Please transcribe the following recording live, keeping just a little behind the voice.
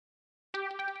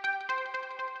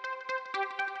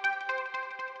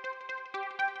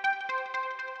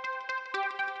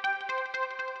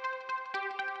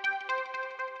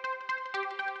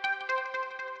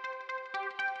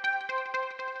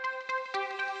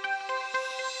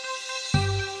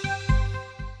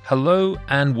Hello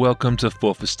and welcome to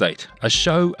Fourth Estate, a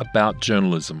show about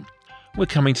journalism. We're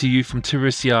coming to you from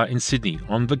Turisia in Sydney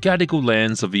on the Gadigal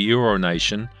lands of the Eora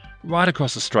Nation, right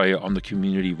across Australia on the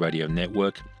Community Radio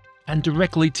Network, and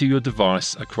directly to your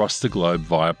device across the globe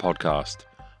via podcast.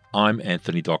 I'm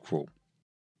Anthony Dockrell.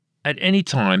 At any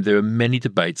time, there are many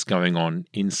debates going on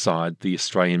inside the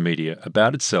Australian media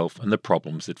about itself and the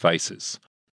problems it faces.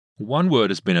 One word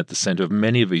has been at the centre of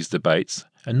many of these debates,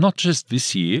 and not just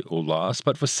this year or last,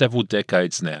 but for several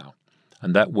decades now,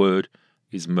 and that word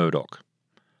is Murdoch.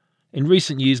 In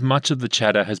recent years, much of the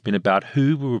chatter has been about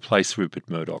who will replace Rupert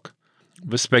Murdoch,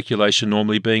 the speculation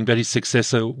normally being that his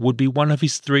successor would be one of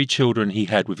his three children he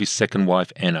had with his second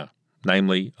wife Anna,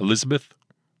 namely Elizabeth,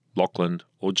 Lachlan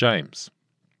or James.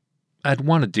 Add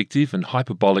one addictive and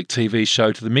hyperbolic TV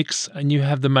show to the mix and you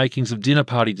have the makings of dinner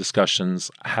party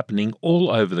discussions happening all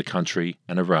over the country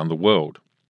and around the world.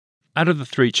 Out of the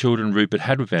three children Rupert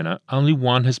had with Anna, only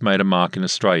one has made a mark in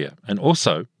Australia and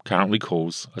also currently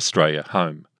calls Australia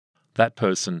home. That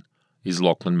person is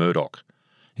Lachlan Murdoch.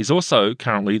 He's also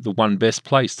currently the one best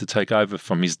placed to take over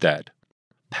from his dad.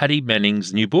 Paddy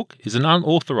Manning's new book is an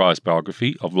unauthorised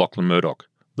biography of Lachlan Murdoch.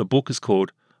 The book is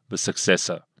called The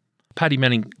Successor. Paddy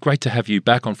Manning, great to have you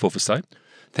back on Fourth Estate.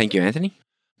 Thank you, Anthony.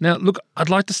 Now, look, I'd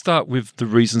like to start with the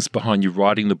reasons behind you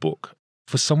writing the book.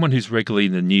 For someone who's regularly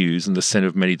in the news and the centre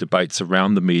of many debates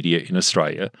around the media in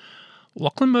Australia,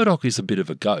 Lachlan Murdoch is a bit of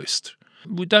a ghost.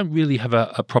 We don't really have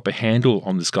a proper handle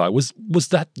on this guy. Was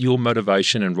that your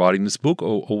motivation in writing this book,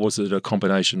 or was it a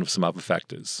combination of some other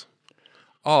factors?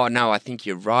 Oh, no, I think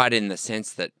you're right in the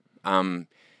sense that,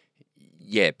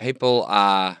 people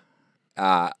are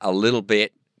a little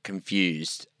bit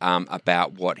confused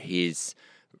about what his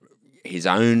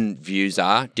own views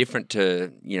are, different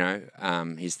to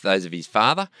those of his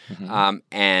father,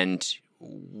 and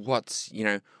what's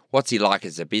he like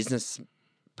as a business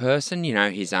person.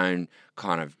 His own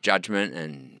kind of judgment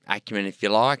and acumen, if you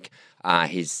like.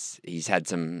 He's had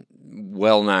some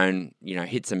well-known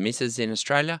hits and misses in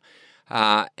Australia,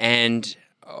 and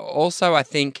also I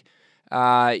think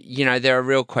there are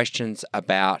real questions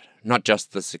about not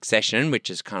just the succession, which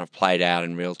is kind of played out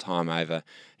in real time over,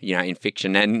 in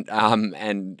fiction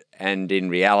and in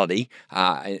reality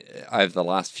over the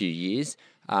last few years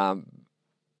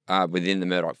within the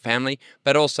Murdoch family,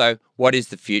 but also what is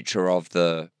the future of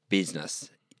the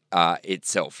business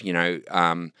itself?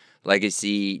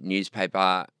 Legacy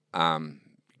newspaper,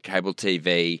 cable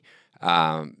TV,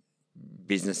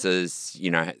 businesses,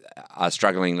 are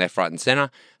struggling left, right, and centre,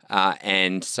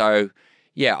 and so.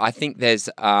 Yeah, I think there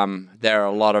are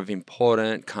a lot of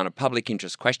important kind of public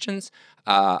interest questions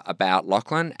about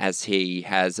Lachlan as he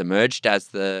has emerged as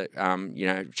the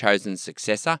chosen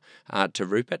successor to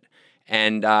Rupert,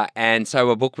 and so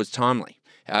a book was timely.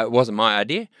 It wasn't my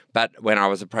idea, but when I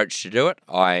was approached to do it,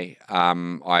 I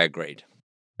agreed.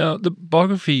 Now, the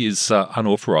biography is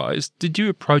unauthorised. Did you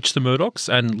approach the Murdochs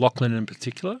and Lachlan in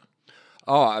particular?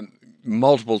 Oh,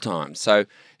 multiple times. So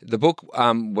the book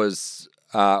was.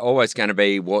 Always going to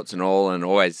be warts and all and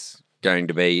always going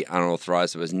to be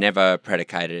unauthorised. It was never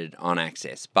predicated on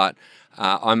access. But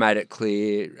I made it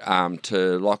clear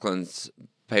to Lachlan's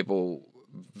people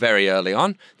very early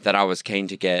on that I was keen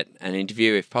to get an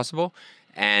interview if possible.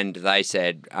 And they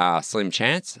said, slim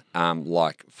chance,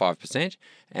 like 5%.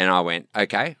 And I went,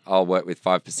 okay, I'll work with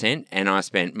 5%. And I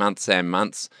spent months and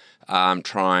months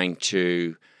trying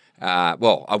to,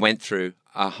 I went through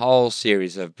a whole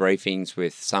series of briefings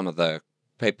with some of the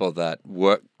people that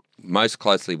work most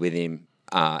closely with him,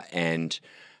 and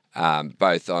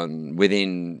both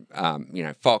within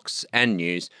Fox and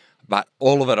News, but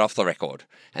all of it off the record.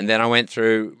 And then I went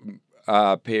through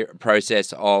a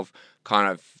process of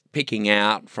kind of picking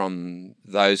out from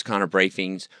those kind of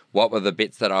briefings what were the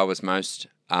bits that I was most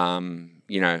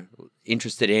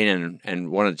interested in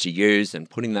and wanted to use, and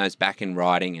putting those back in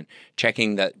writing and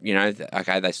checking that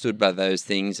okay, they stood by those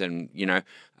things, and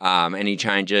any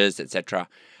changes, etc.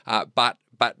 But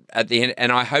at the end,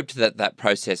 and I hoped that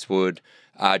process would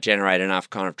generate enough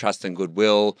kind of trust and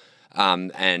goodwill,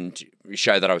 and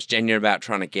show that I was genuine about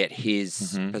trying to get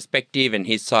his perspective and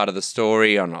his side of the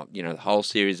story on the whole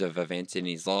series of events in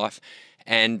his life.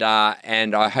 And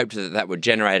I hoped that would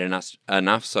generate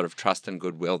enough sort of trust and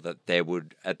goodwill that there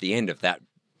would, at the end of that,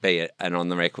 be an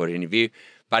on-the-record interview.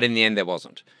 But in the end, there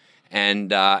wasn't.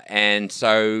 And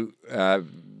so,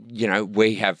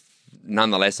 we have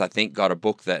nonetheless, I think, got a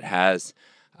book that has,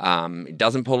 it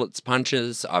doesn't pull its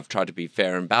punches. I've tried to be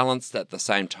fair and balanced at the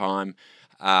same time.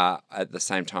 I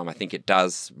think it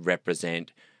does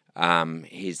represent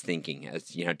his thinking, as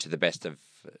to the best of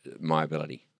my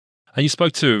ability. And you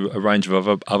spoke to a range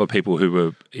of other people who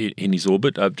were in his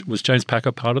orbit. Was James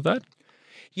Packer part of that?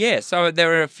 Yeah, so there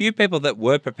were a few people that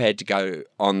were prepared to go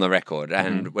on the record,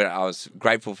 and I was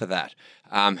grateful for that,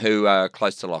 who are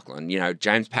close to Lachlan. You know,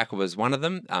 James Packer was one of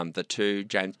them. The two,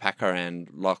 James Packer and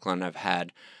Lachlan, have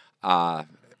had a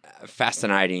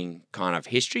fascinating kind of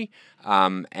history.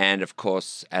 And, of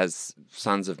course, as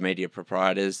sons of media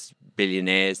proprietors,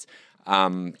 billionaires,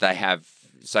 they have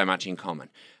so much in common.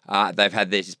 They've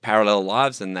had these parallel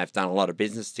lives and they've done a lot of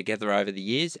business together over the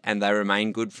years, and they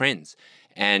remain good friends.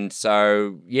 And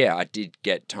so, yeah, I did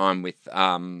get time with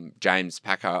James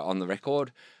Packer on the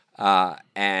record.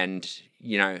 And,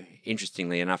 you know,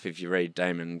 interestingly enough, if you read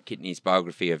Damon Kitney's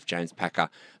biography of James Packer,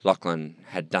 Lachlan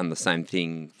had done the same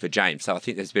thing for James. So I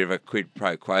think there's a bit of a quid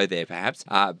pro quo there, perhaps.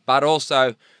 But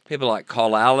also people like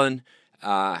Col Allen,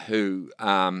 who,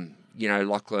 you know,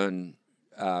 Lachlan,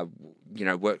 you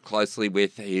know, worked closely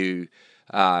with, who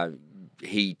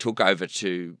he took over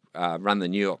to run the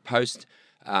New York Post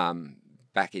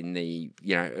back in the,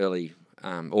 you know, early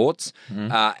aughts,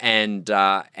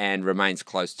 and remains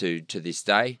close to this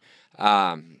day.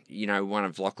 You know, one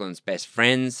of Lachlan's best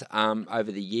friends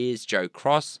over the years, Joe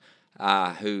Cross,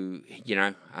 who, you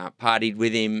know, partied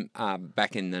with him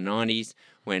back in the 90s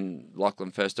when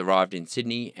Lachlan first arrived in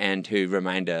Sydney, and who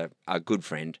remained a good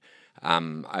friend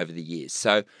over the years.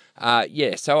 So,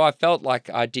 yeah, so I felt like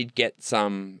I did get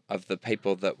some of the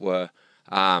people that were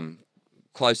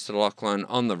close to Lachlan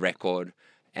on the record,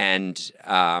 and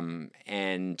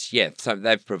yeah, so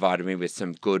they've provided me with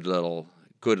some good little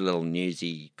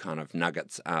newsy kind of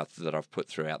nuggets that I've put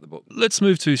throughout the book. Let's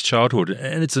move to his childhood,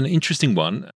 and it's an interesting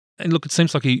one. And look, it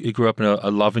seems like he grew up in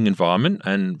a loving environment,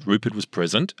 and Rupert was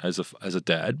present as a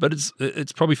dad. But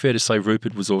it's probably fair to say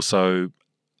Rupert was also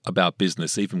about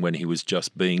business, even when he was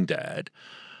just being dad.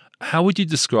 How would you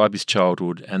describe his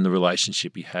childhood and the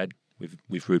relationship he had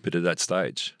with Rupert at that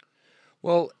stage?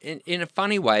 Well, in a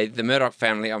funny way, the Murdoch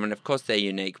family, I mean, of course they're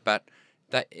unique, but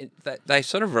they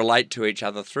sort of relate to each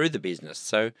other through the business.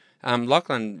 So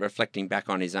Lachlan, reflecting back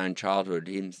on his own childhood,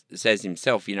 says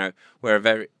himself, you know, we're a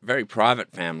very, very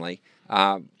private family.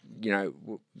 You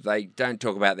know, they don't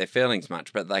talk about their feelings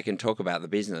much, but they can talk about the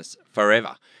business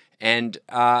forever. And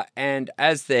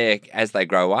as they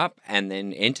grow up and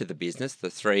then enter the business, the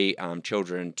three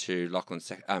children to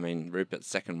Rupert's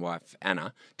second wife,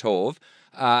 Anna Torv,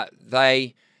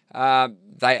 they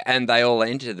all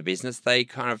enter the business. They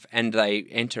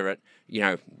enter it. You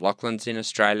know, Lachlan's in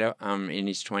Australia, in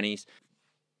his 20s.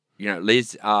 You know,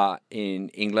 Liz in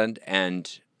England,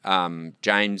 and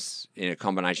James in a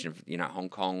combination of, you know, Hong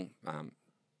Kong,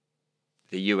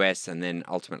 the US, and then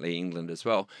ultimately England as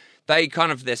well.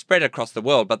 They're spread across the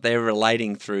world, but they're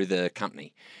relating through the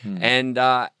company. And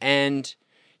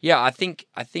yeah, I think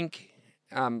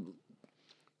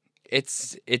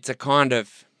it's a kind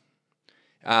of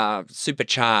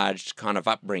supercharged kind of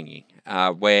upbringing,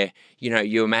 where, you know,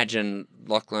 you imagine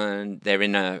Lachlan, they're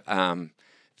in a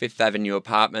Fifth Avenue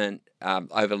apartment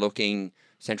overlooking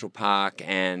Central Park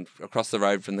and across the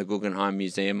road from the Guggenheim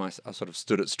Museum. I sort of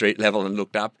stood at street level and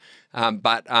looked up,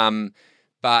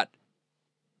 but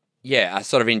yeah, a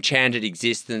sort of enchanted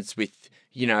existence with,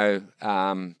 you know,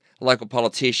 local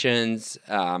politicians,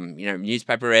 you know,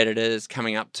 newspaper editors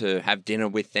coming up to have dinner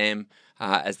with them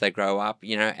as they grow up,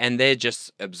 you know, and they're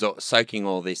just soaking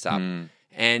all this up.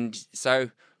 And so,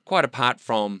 quite apart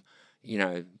from, you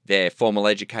know, their formal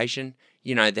education,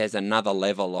 you know, there's another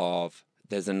level of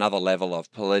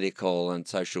political and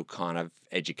social kind of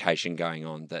education going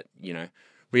on that, you know,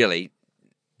 really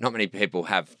not many people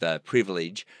have the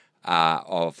privilege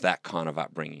of that kind of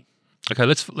upbringing. Okay,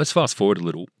 let's fast forward a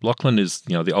little. Lachlan is,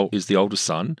 you know, the oldest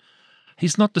son.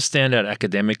 He's not the standout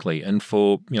academically, and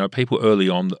for, you know, people early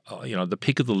on, you know, the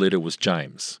pick of the litter was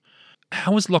James.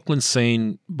 How was Lachlan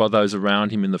seen by those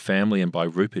around him in the family and by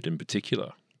Rupert in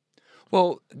particular?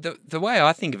 Well, the way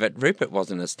I think of it, Rupert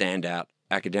wasn't a standout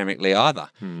academically either,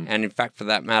 and in fact, for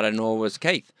that matter, nor was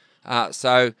Keith.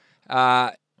 So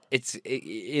it's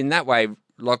in that way,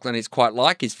 Lachlan is quite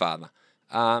like his father.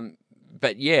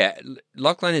 But yeah,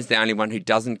 Lachlan is the only one who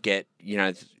doesn't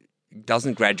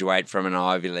graduate from an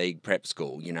Ivy League prep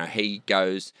school. You know, he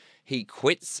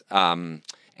quits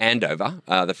Andover,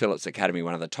 the Phillips Academy,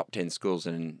 one of the top 10 schools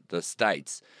in the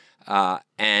States,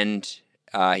 and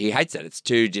he hates it. It's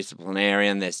too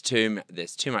disciplinarian. There's too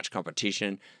much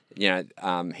competition. You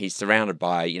know, he's surrounded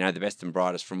by, you know, the best and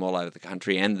brightest from all over the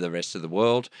country and the rest of the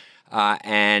world,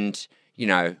 and, you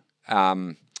know,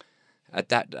 at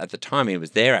the time he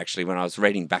was there, actually, when I was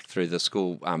reading back through the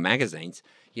school magazines,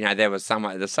 you know,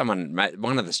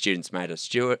 one of the students made a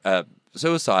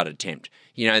suicide attempt.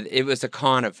 You know, it was a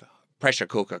kind of pressure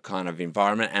cooker kind of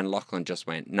environment, and Lachlan just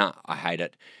went, nah, I hate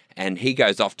it. And he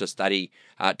goes off to study,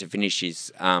 to finish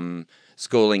his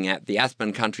schooling at the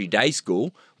Aspen Country Day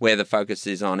School, where the focus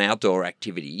is on outdoor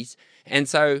activities. And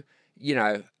so,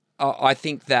 I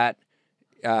think that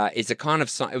it's a kind of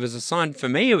it was a sign for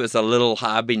me. It was a little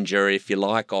harbinger, if you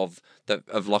like, of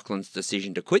Lachlan's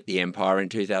decision to quit the Empire in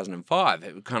 2005.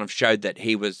 It kind of showed that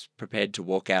he was prepared to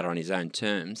walk out on his own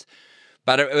terms.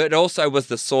 But it also was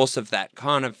the source of that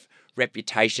kind of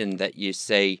reputation that you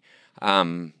see,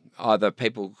 either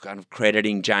people kind of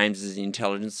crediting James's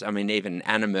intelligence. I mean, even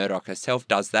Anna Murdoch herself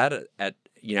does that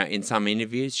in some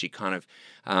interviews. She kind of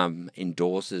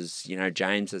endorses,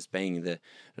 James as being the,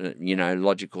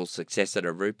 logical successor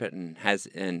to Rupert and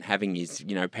having his,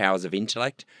 powers of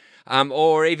intellect.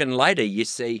 Or even later, you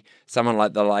see someone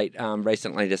like the late,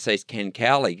 recently deceased Ken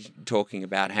Cowley talking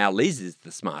about how Liz is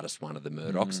the smartest one of the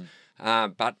Murdochs.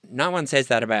 But no one says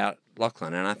that about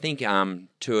Lachlan. And I think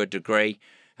to a degree,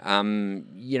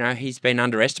 he's been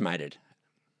underestimated.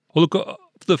 Well, look, of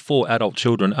the 4 adult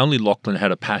children, only Lachlan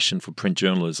had a passion for print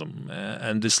journalism.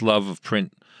 And this love of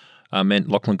print meant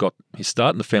Lachlan got his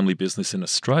start in the family business in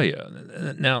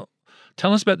Australia. Now,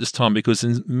 tell us about this time, because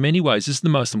in many ways, this is the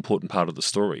most important part of the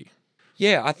story.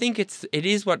 Yeah, I think it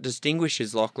is what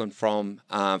distinguishes Lachlan from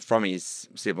his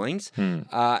siblings.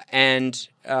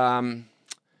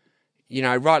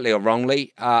 Rightly or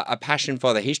wrongly, a passion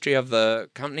for the history of the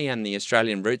company and the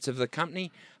Australian roots of the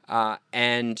company. The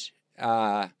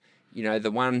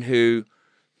one who,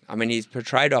 he's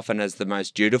portrayed often as the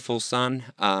most dutiful son,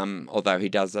 although he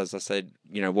does, as I said,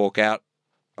 walk out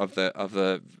of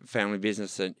the family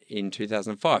business in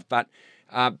 2005.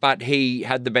 But he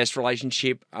had the best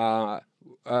relationship, I'm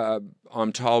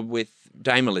told, with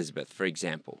Dame Elizabeth, for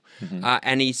example.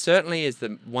 And he certainly is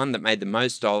the one that made the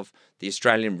most of the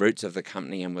Australian roots of the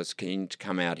company and was keen to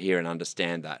come out here and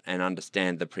understand that and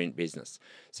understand the print business.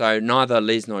 So neither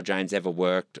Liz nor James ever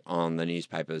worked on the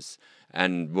newspapers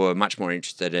and were much more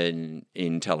interested in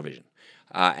television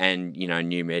and,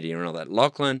 new media and all that.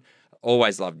 Lachlan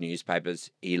always loved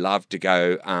newspapers. He loved to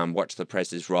go watch the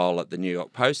press's roll at the New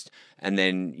York Post, and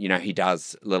then he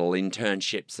does little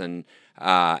internships and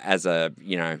as a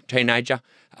teenager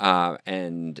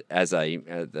and as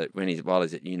while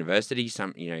he's at university,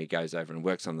 he goes over and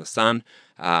works on the Sun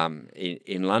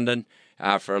in London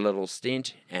for a little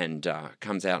stint, and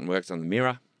comes out and works on the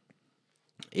Mirror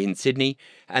in Sydney.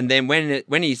 And then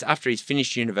after he's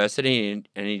finished university and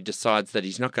he decides that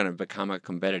he's not going to become a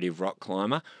competitive rock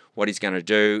climber, what he's going to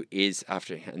do is,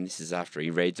 after he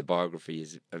reads a biography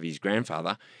of his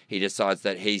grandfather, he decides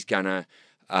that he's going to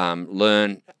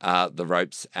learn the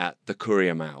ropes at the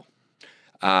Courier Mail,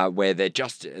 where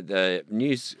the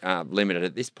News Limited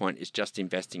at this point is just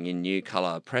investing in new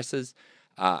colour presses,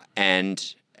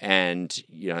 and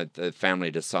the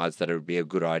family decides that it would be a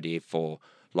good idea for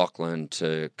Lachlan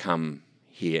to come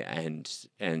here and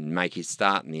make his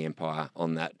start in the Empire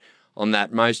on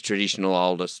that most traditional,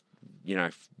 oldest,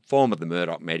 form of the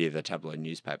Murdoch media, the tabloid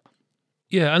newspaper.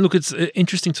 Yeah, and look, it's an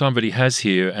interesting time that he has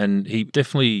here, and he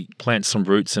definitely plants some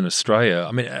roots in Australia.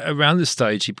 I mean, around this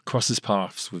stage, he crosses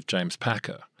paths with James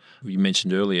Packer, who you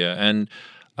mentioned earlier, and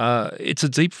it's a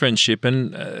deep friendship,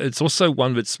 and it's also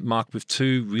one that's marked with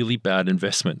 2 really bad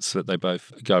investments that they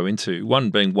both go into, one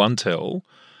being OneTel,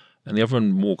 and the other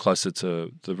one more closer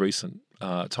to the recent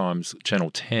times,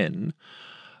 Channel 10,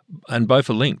 and both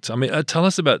are linked. I mean, tell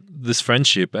us about this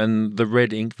friendship and the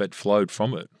red ink that flowed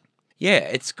from it. Yeah,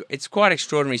 it's quite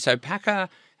extraordinary. So Packer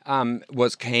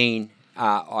was keen,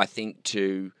 I think,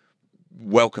 to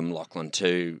welcome Lachlan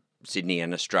to Sydney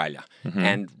and Australia,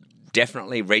 and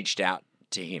definitely reached out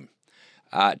to him,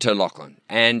 to Lachlan,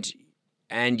 and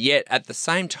yet at the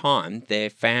same time, their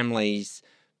families'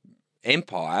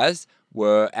 empires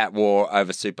were at war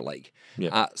over Super League.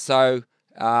 Yeah. So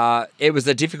it was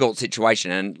a difficult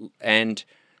situation, and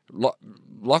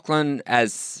Lachlan,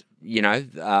 as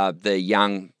the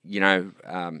young,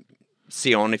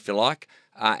 scion, if you like,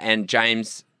 and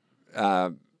James,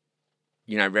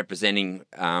 representing,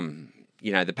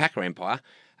 the Packer Empire,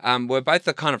 were both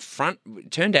the kind of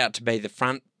turned out to be the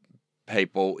front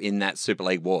people in that Super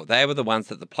League war. They were the ones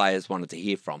that the players wanted to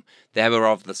hear from. They were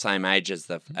of the same age as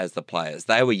the players.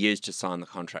 They were used to sign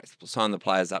the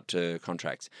players up to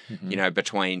contracts,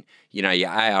 between, your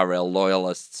ARL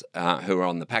loyalists who were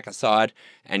on the Packer side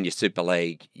and your Super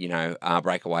League,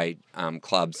 breakaway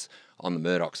clubs on the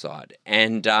Murdoch side.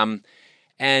 And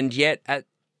yet at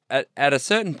a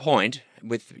certain point,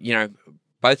 with,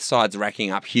 both sides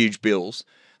racking up huge bills,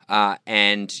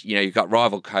 and, you've got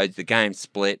rival codes, the game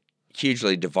split,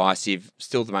 hugely divisive,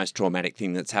 still the most traumatic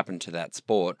thing that's happened to that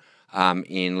sport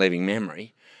in living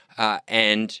memory.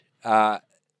 and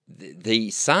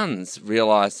the sons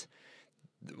realise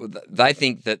they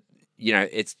think that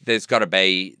there's got to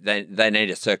be they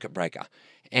need a circuit breaker,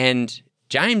 and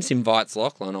James invites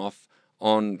Lachlan off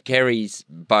on Kerry's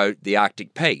boat, the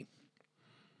Arctic P.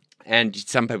 And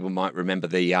some people might remember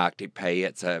the Arctic P.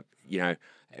 It's a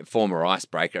former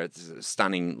icebreaker. It's a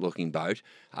stunning looking boat.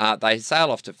 They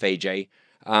sail off to Fiji,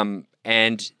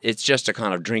 and it's just a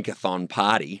kind of drink-a-thon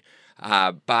party.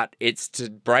 But it's to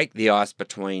break the ice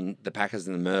between the Packers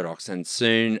and the Murdochs. And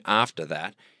soon after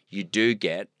that, you do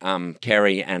get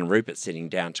Kerry and Rupert sitting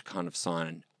down to kind of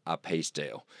sign a peace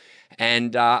deal.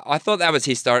 And I thought that was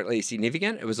historically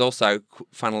significant. It was also,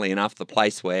 funnily enough, the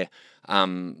place where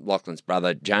Lachlan's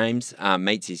brother James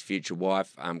meets his future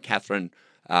wife, Catherine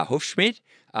Hufschmidt,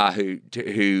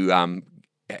 who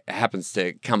happens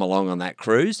to come along on that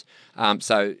cruise. And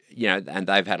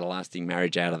they've had a lasting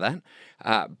marriage out of that.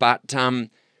 But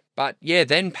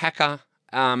then Packer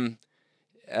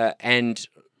and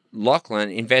Lachlan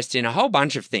invest in a whole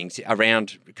bunch of things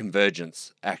around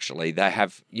convergence. Actually, they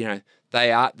have,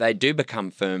 they do become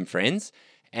firm friends,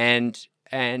 and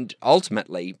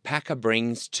ultimately Packer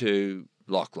brings to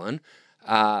Lachlan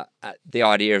the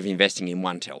idea of investing in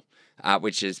OneTel,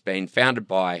 which has been founded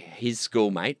by his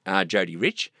schoolmate Jody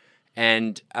Rich,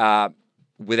 and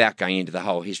without going into the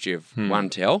whole history of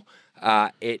OneTel,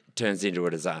 it turns into a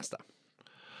disaster.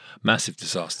 Massive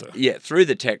disaster. Yeah, through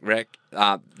the tech wreck,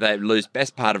 they lose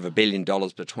best part of $1 billion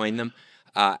between them.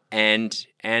 And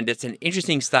it's an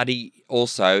interesting study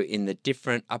also in the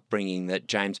different upbringing that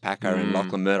James Packer and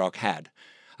Lachlan Murdoch had.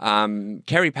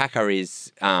 Kerry Packer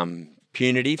is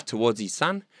punitive towards his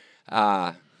son.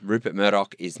 Rupert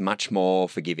Murdoch is much more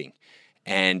forgiving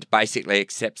and basically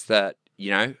accepts that,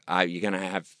 you're going to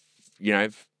have,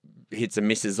 hits and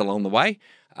misses along the way.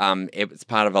 It was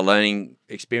part of a learning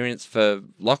experience for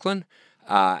Lachlan.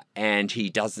 And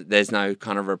there's no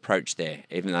kind of reproach there,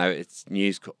 even though it's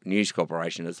News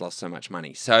Corporation has lost so much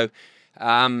money. So,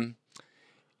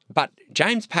 but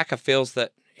James Packer feels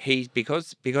that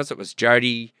because it was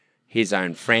Jody, his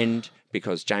own friend,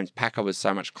 because James Packer was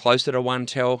so much closer to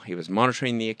OneTel, he was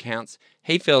monitoring the accounts.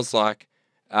 He feels like,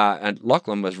 and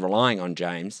Lachlan was relying on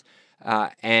James,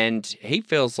 and he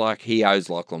feels like he owes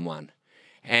Lachlan one.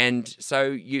 And so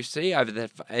you see over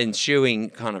the ensuing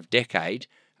kind of decade,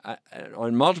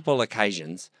 on multiple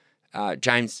occasions,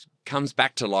 James comes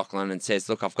back to Lachlan and says,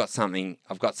 "Look, I've got something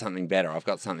better. I've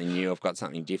got something new. I've got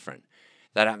something different."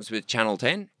 That happens with Channel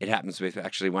 10. It happens with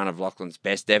actually one of Lachlan's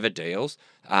best ever deals.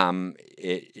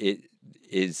 It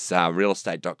is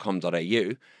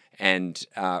realestate.com.au, and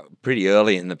pretty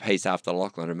early in the piece, after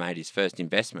Lachlan had made his first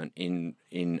investment in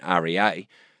REA,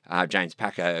 James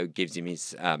Packer gives him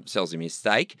sells him his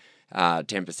stake.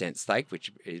 10% stake,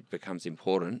 which becomes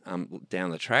important down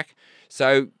the track.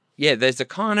 So, yeah, there's a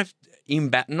kind of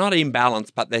not imbalance,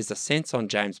 but there's a sense on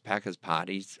James Packer's part.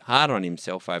 He's hard on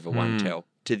himself over OneTel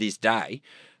to this day,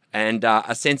 and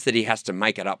a sense that he has to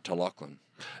make it up to Lachlan.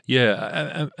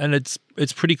 Yeah, and it's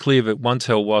pretty clear that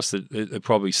OneTel, whilst it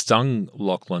probably stung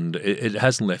Lachlan, it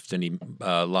hasn't left any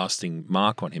lasting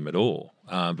mark on him at all.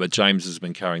 But James has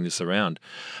been carrying this around.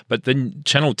 But then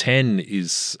Channel 10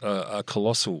 is a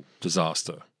colossal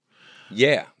disaster.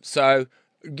 Yeah. So,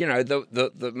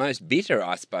 the most bitter,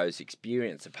 I suppose,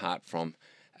 experience apart from,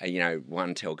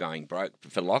 OneTel going broke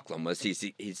for Lachlan was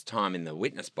his time in the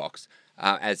witness box.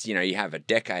 As you have a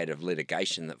decade of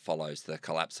litigation that follows the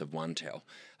collapse of OneTel,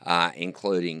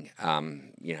 including,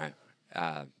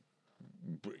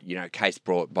 case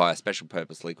brought by a special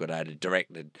purpose liquidator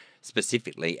directed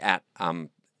specifically at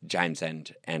James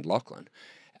and Lachlan,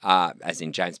 as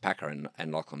in James Packer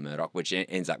and Lachlan Murdoch, which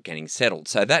ends up getting settled.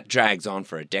 So that drags on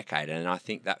for a decade, and I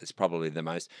think that was probably the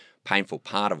most painful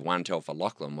part of OneTel for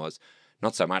Lachlan was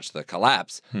not so much the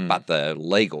collapse, but the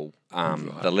legal,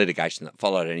 the litigation that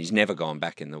followed, and he's never gone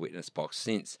back in the witness box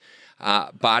since.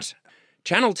 But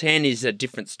Channel 10 is a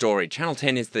different story. Channel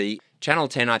 10,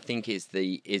 I think, is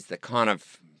the kind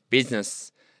of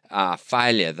business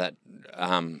failure that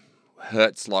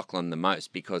hurts Lachlan the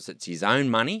most because it's his own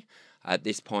money. At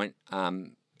this point,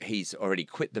 he's already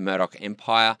quit the Murdoch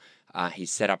empire.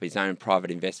 He's set up his own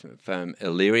private investment firm,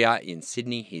 Illyria, in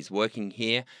Sydney. He's working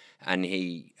here, and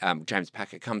James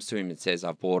Packer comes to him and says,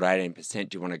 "I've bought 18%.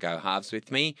 Do you want to go halves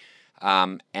with me?"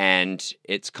 And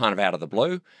it's kind of out of the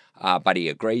blue, but he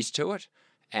agrees to it.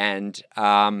 And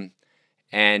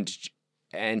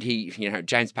he,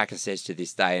 James Packer says to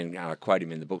this day, and I quote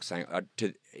him in the book, saying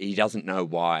he doesn't know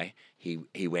why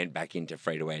he went back into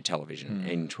free-to-air television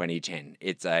in 2010.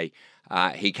 It's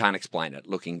he can't explain it.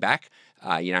 Looking back,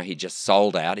 he just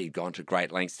sold out. He'd gone to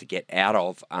great lengths to get out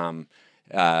of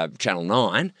Channel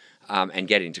 9 and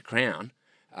get into Crown.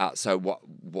 So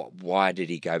why did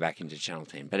he go back into Channel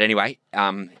 10? But anyway,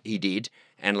 he did,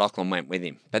 and Lachlan went with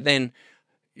him. But then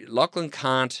Lachlan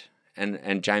can't,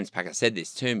 and James Packer said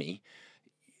this to me,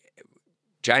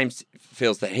 James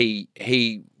feels that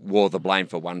he wore the blame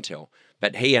for One Till,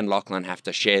 but he and Lachlan have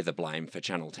to share the blame for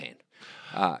Channel 10.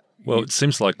 Well, it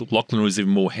seems like Lachlan was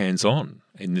even more hands-on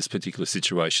in this particular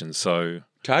situation. So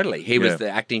totally. He was the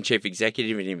acting chief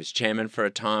executive, and he was chairman for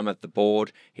a time of the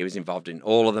board. He was involved in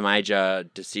all of the major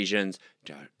decisions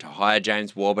to hire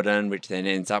James Warburton, which then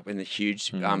ends up in the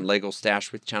huge legal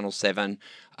stoush with Channel 7,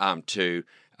 to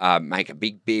make a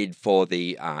big bid for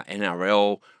the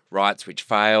NRL rights, which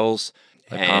fails.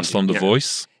 They passed on The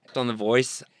Voice. On The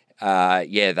Voice.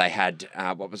 They had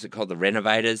what was it called, the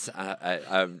Renovators,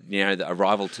 the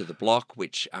rival to The Block,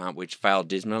 which failed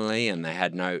dismally, and they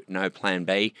had no plan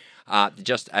B.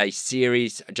 Just a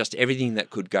series, just everything that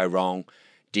could go wrong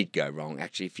did go wrong.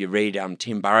 Actually, if you read,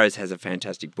 Tim Burrows has a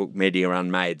fantastic book, Media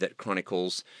Unmade, that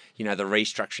chronicles the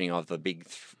restructuring of the big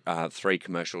three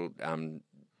commercial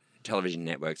television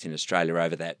networks in Australia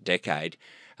over that decade.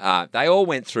 They all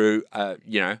went through a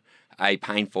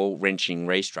painful, wrenching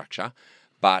restructure.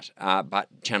 But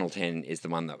Channel 10 is the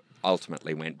one that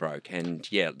ultimately went broke, and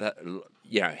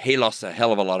he lost a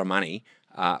hell of a lot of money,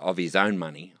 of his own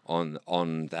money,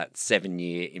 on that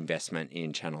 7-year investment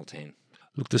in Channel 10.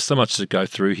 Look, there's so much to go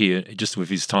through here just with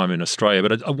his time in Australia,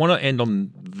 but I want to end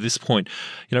on this point.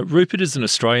 Rupert is an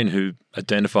Australian who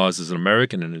identifies as an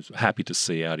American and is happy to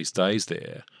see out his days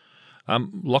there.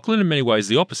 Lachlan, in many ways,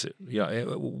 the opposite.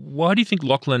 Why do you think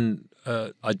Lachlan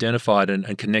identified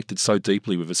and connected so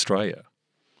deeply with Australia?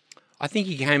 I think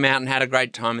he came out and had a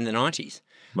great time in the 90s.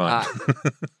 Right.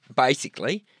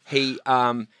 Basically, he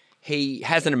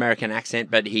has an American accent,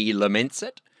 but he laments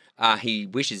it. He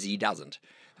wishes he doesn't.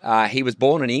 He was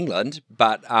born in England,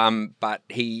 but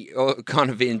he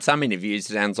kind of, in some interviews,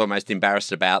 sounds almost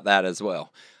embarrassed about that as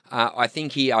well. I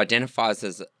think he identifies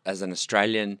as an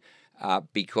Australian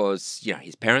because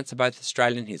his parents are both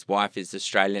Australian, his wife is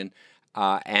Australian.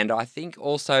 And I think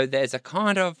also there's a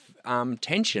kind of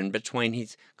tension between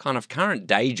his kind of current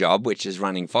day job, which is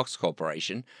running Fox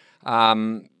Corporation,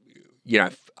 a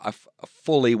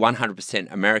fully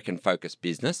 100% American-focused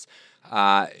business,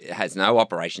 has no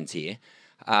operations here,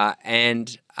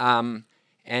 and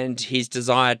his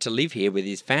desire to live here with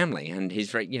his family. And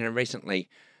he's recently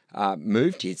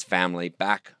moved his family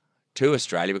back to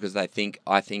Australia because I think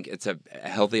it's a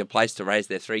healthier place to raise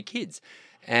their 3 kids.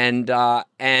 And I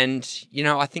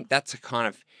think that's a kind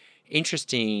of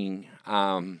interesting,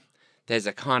 there's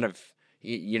a kind of,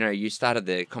 you started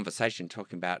the conversation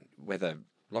talking about whether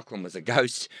Lachlan was a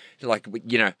ghost,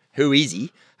 who is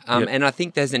he? And I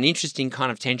think there's an interesting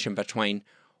kind of tension between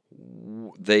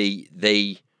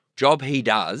the job he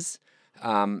does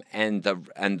and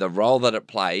the role that it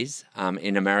plays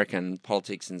in American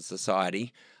politics and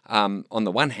society on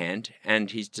the one hand,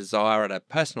 and his desire at a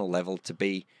personal level to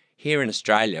be here in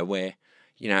Australia where,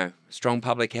 strong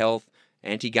public health,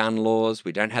 anti-gun laws,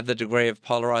 we don't have the degree of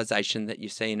polarisation that you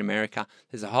see in America.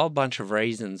 There's a whole bunch of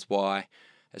reasons why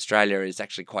Australia is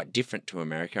actually quite different to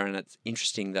America, and it's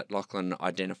interesting that Lachlan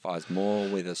identifies more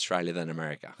with Australia than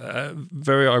America.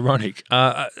 Very ironic.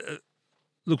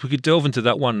 Look, we could delve into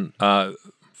that one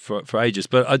for ages,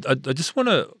 but I just want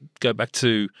to go back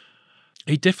to,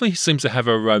 he definitely seems to have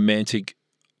a romantic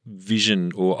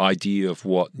vision or idea of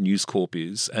what News Corp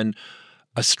is, and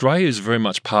Australia is very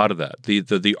much part of that.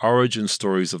 The origin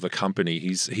stories of the company.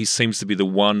 He seems to be the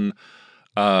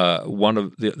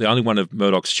only one of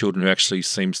Murdoch's children who actually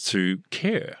seems to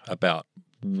care about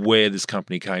where this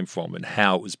company came from and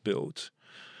how it was built.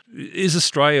 Is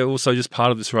Australia also just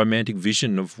part of this romantic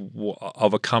vision of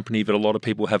a company that a lot of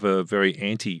people have a very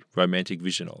anti-romantic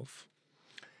vision of?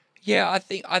 Yeah, I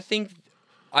think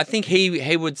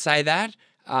he would say that.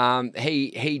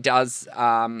 He does.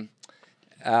 I'm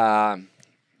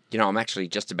actually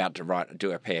just about to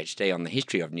do a PhD on the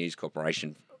history of News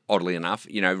Corporation. Oddly enough,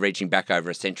 reaching back over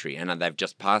a century, and they've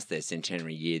just passed their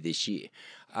centenary year this year.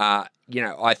 I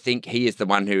think he is the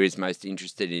one who is most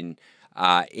interested in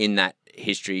that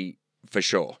history for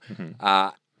sure. Mm-hmm.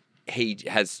 He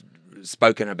has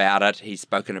spoken about it. He's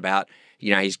spoken about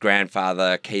his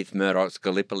grandfather Keith Murdoch's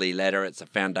Gallipoli letter. It's a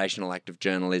foundational act of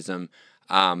journalism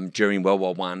during World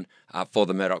War One for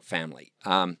the Murdoch family.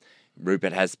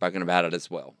 Rupert has spoken about it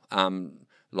as well.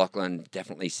 Lachlan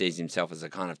definitely sees himself as a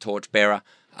kind of torchbearer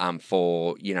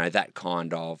for that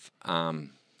kind of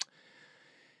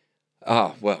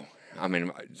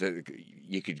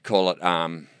you could call it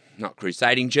not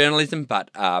crusading journalism, but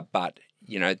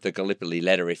the Gallipoli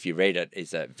letter, if you read it,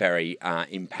 is a very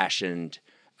impassioned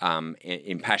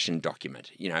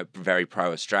document. Very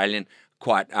pro-Australian,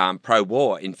 quite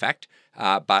pro-war, in fact.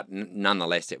 But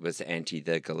nonetheless, it was anti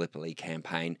the Gallipoli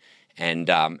campaign, and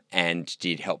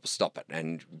did help stop it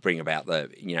and bring about the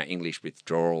English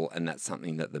withdrawal, and that's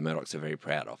something that the Murdochs are very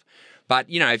proud of. But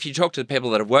if you talk to the people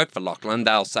that have worked for Lachlan,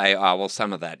 they'll say, oh well,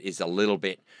 some of that is a little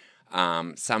bit,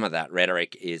 some of that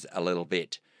rhetoric is a little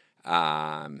bit,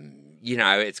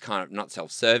 it's kind of not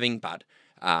self-serving, but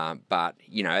at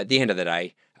the end of the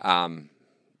day,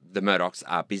 the Murdochs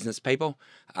are business people.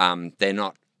 They're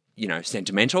not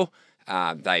sentimental.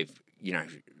 They've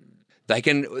they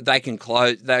can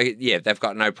close. They've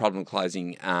got no problem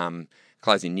closing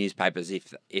newspapers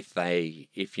if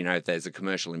there's a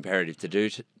commercial imperative to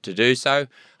do so,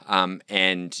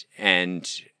 and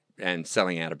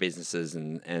selling out of businesses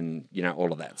and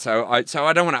all of that. So I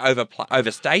don't want to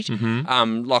overstate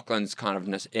Lachlan's kind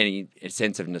of any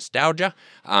sense of nostalgia.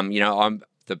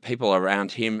 The people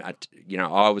around him, I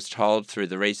was told through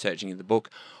the researching of the book,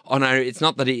 oh no, it's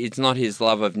not his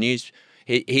love of news.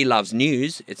 He loves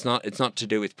news. It's not to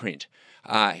do with print.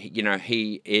 He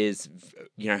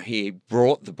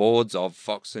brought the boards of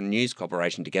Fox and News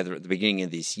Corporation together at the beginning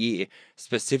of this year,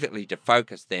 specifically to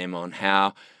focus them on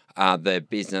how the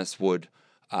business would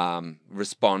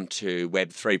respond to Web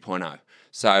 3.0.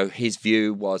 So his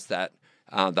view was that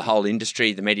the whole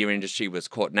industry, the media industry, was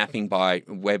caught napping by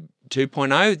Web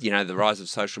 2.0. The rise of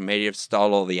social media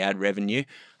stole all the ad revenue,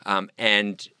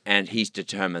 and he's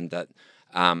determined that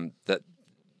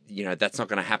that's not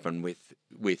going to happen with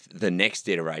the next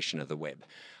iteration of the web.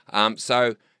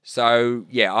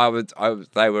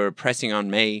 They were pressing on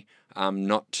me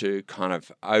not to kind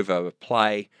of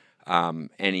overplay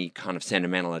any kind of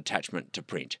sentimental attachment to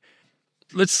print.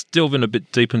 Let's delve in a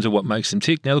bit deep into what makes him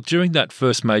tick. Now, during that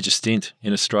first major stint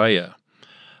in Australia,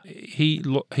 he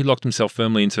locked himself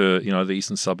firmly into the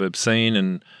eastern suburb scene,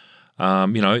 and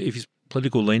if his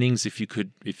political leanings, if you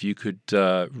could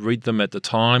read them at the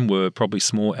time, were probably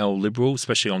small L liberal,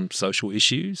 especially on social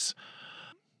issues.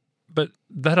 But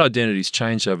that identity's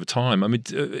changed over time. I mean,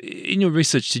 in your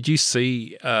research, did you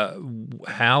see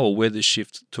how or where this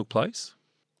shift took place?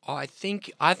 I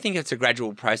think it's a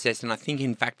gradual process, and I think,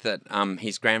 in fact, that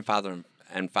his grandfather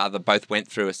and father both went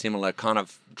through a similar kind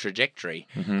of trajectory,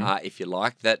 if you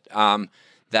like. That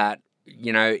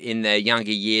in their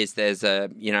younger years, there's a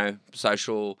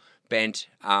social bent,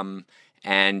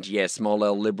 and small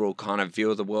L liberal kind of view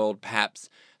of the world, perhaps.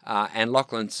 And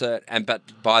Lachlan, but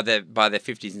by their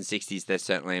 50s and 60s, they're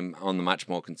certainly on the much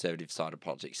more conservative side of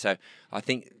politics. So I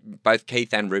think both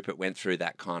Keith and Rupert went through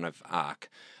that kind of arc.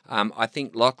 I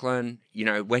think Lachlan,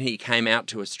 when he came out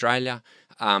to Australia,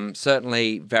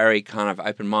 certainly very kind of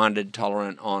open-minded,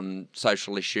 tolerant on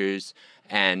social issues,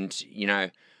 and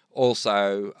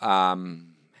also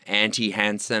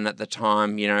anti-Hanson at the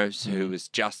time, who was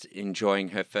just enjoying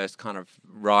her first kind of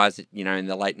rise, in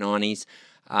the late 90s.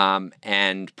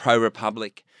 And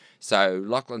pro-Republic. So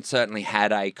Lachlan certainly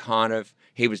had a kind of,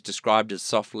 he was described as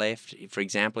soft left. For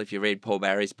example, if you read Paul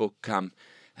Barry's book,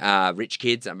 Rich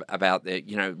Kids, about the,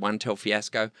 One Tel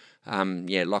fiasco,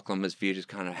 Lachlan was viewed as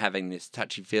kind of having this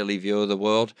touchy-feely view of the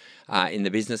world in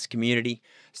the business community.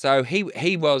 So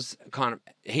he was kind of,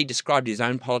 he described his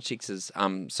own politics as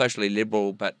socially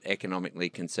liberal but economically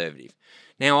conservative.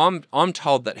 Now, I'm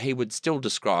told that he would still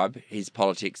describe his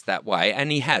politics that way,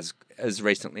 and he has, as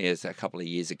recently as a couple of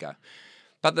years ago.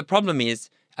 But the problem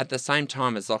is, at the same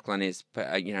time as Lachlan is,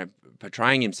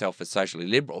 portraying himself as socially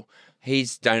liberal,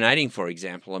 he's donating, for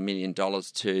example, $1 million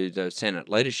to the Senate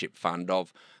Leadership Fund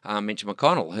of Mitch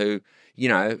McConnell, who,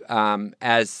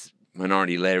 as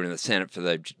minority leader in the Senate for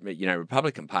the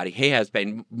Republican Party, he has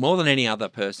been, more than any other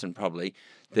person probably,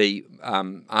 the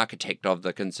architect of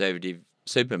the conservative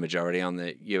supermajority on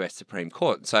the US Supreme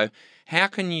Court. So how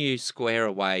can you square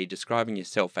away describing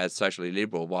yourself as socially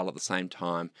liberal while at the same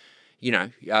time, in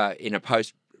a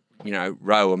post,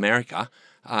 Roe America,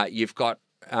 you've got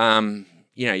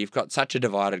such a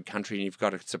divided country, and you've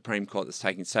got a Supreme Court that's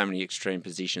taking so many extreme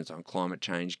positions on climate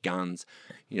change, guns,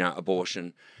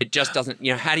 abortion. It just doesn't,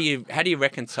 how do you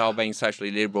reconcile being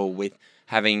socially liberal with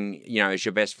having, as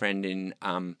your best friend in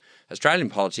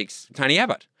Australian politics, Tony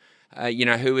Abbott?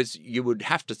 Who is, you would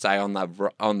have to say, on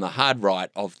the hard right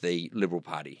of the Liberal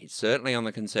Party. He's certainly on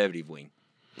the Conservative wing.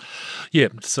 Yeah,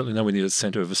 certainly nowhere near the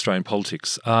centre of Australian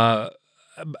politics.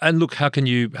 And look, how can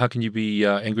you be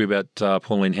angry about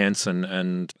Pauline Hanson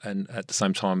and at the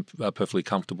same time perfectly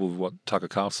comfortable with what Tucker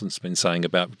Carlson's been saying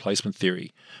about replacement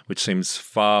theory, which seems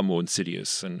far more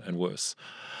insidious and worse.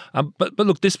 But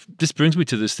look, this brings me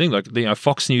to this thing. Like,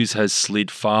 Fox News has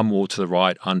slid far more to the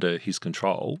right under his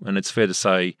control, and it's fair to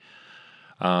say,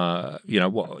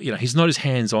 he's not as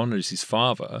hands-on as his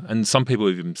father, and some people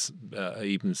even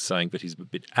saying that he's a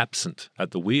bit absent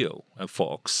at the wheel of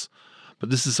Fox. But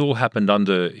this has all happened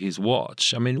under his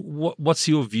watch. I mean, what's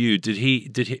your view?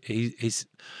 Is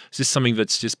this something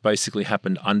that's just basically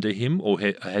happened under him, or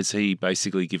has he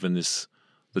basically given this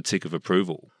the tick of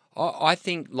approval? I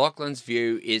think Lachlan's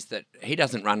view is that he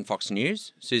doesn't run Fox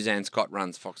News. Suzanne Scott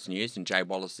runs Fox News, and Jay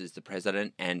Wallace is the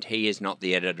president, and he is not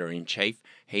the editor-in-chief.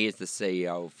 He is the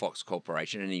CEO of Fox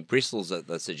Corporation, and he bristles at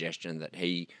the suggestion that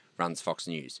he runs Fox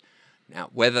News. Now,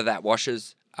 whether that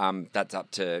washes, that's up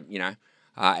to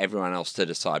everyone else to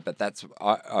decide. But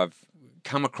I've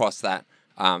come across that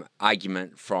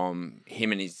argument from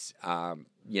him and his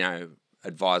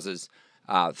advisors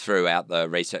throughout the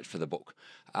research for the book.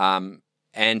 And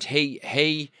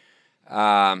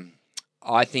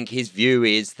I think his view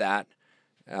is that,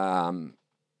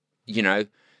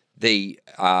 the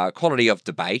quality of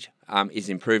debate is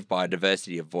improved by a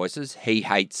diversity of voices. He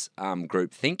hates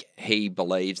groupthink. He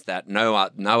believes that no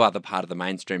other part of the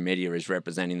mainstream media is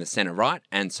representing the centre-right,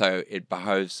 and so it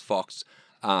behoves Fox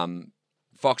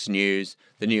News,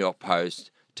 the New York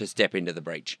Post, to step into the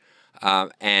breach.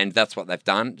 And that's what they've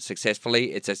done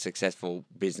successfully. It's a successful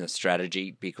business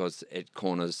strategy because it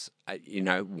corners,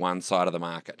 one side of the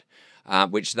market,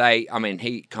 which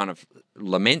he kind of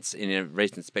laments in a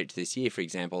recent speech this year, for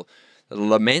example,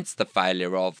 laments the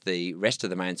failure of the rest of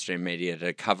the mainstream media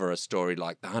to cover a story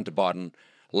like the Hunter Biden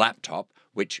laptop,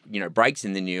 which, breaks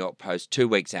in the New York Post 2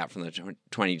 weeks out from the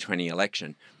 2020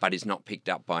 election, but is not picked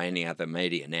up by any other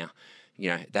media. Now,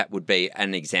 that would be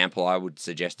an example, I would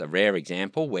suggest a rare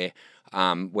example where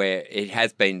it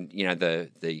has been,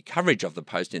 the coverage of the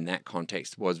Post in that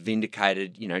context was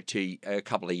vindicated, to a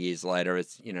couple of years later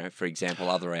as, for example,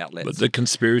 other outlets. But the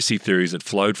conspiracy theories that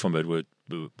flowed from it were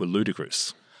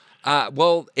ludicrous.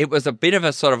 Well, it was a bit of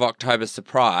a sort of October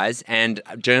surprise, and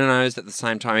journos at the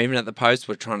same time, even at the Post,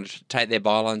 were trying to take their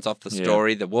bylines off the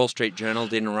story. The Wall Street Journal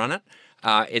didn't run it.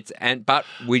 But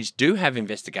we do have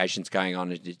investigations going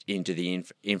on into the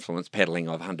influence peddling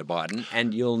of Hunter Biden,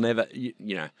 and you'll never,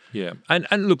 Yeah,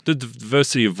 and look, the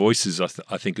diversity of voices, I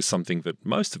think, is something that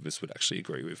most of us would actually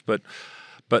agree with. But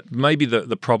maybe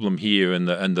the problem here and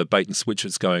the bait and switch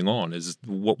that's going on is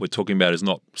what we're talking about is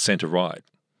not centre right.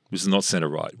 This is not centre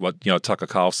right. What Tucker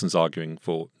Carlson's arguing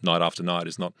for night after night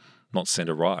is not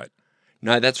centre right.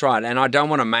 No, that's right. And I don't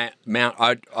want to mount.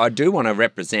 I do want to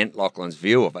represent Lachlan's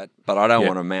view of it, but I don't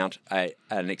want to mount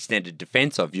an extended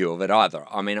defensive view of it either.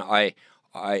 I mean,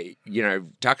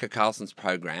 Tucker Carlson's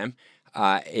program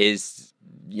is,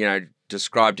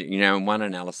 described, in one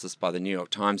analysis by the New York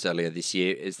Times earlier this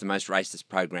year, is the most racist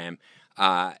program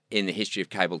in the history of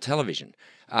cable television.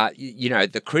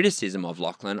 The criticism of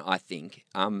Lachlan, I think,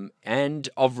 and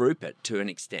of Rupert to an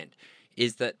extent,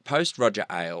 is that post Roger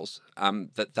Ailes,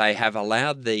 that they have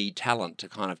allowed the talent to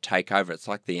kind of take over. It's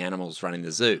like the animals running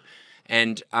the zoo,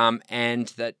 and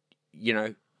that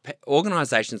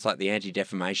organisations like the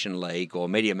Anti-Defamation League or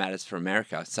Media Matters for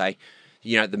America say,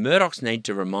 the Murdochs need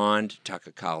to remind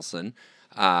Tucker Carlson,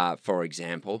 for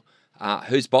example,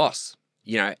 who's boss,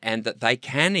 and that they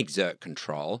can exert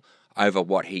control over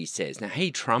what he says. Now,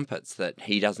 he trumpets that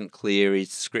he doesn't clear his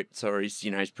scripts, or his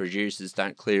producers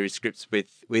don't clear his scripts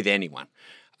with anyone.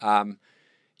 By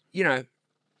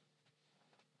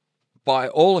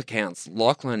all accounts,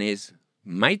 Lachlan is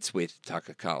mates with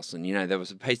Tucker Carlson. There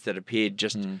was a piece that appeared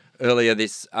just earlier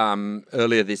this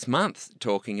month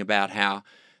talking about how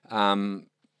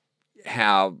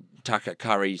Tucker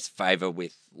curries favour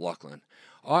with Lachlan.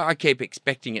 I keep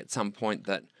expecting at some point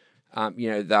that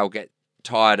they'll get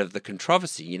tired of the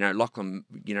controversy. Lachlan,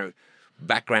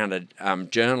 backgrounded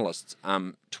journalists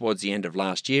towards the end of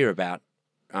last year about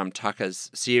Tucker's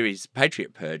series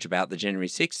Patriot Purge about the January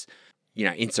 6th,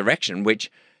 insurrection, which,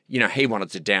 he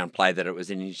wanted to downplay that it was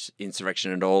any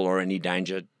insurrection at all or any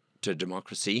danger to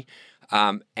democracy,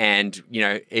 and,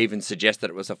 even suggest that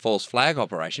it was a false flag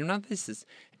operation. Now, this is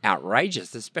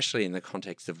outrageous, especially in the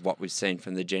context of what we've seen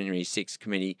from the January 6th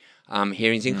committee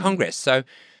hearings in Congress. So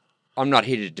I'm not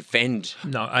here to defend.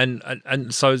 No,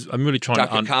 and so I'm really trying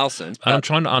Tucker Carlson. And I'm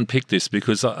trying to unpick this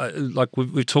because,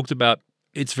 we've talked about,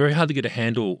 it's very hard to get a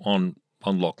handle on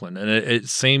Lachlan, and it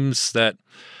seems that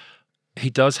he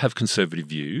does have conservative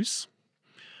views,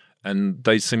 and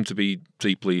they seem to be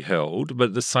deeply held. But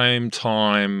at the same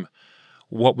time,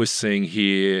 what we're seeing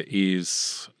here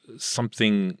is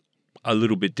something a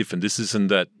little bit different. This isn't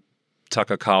that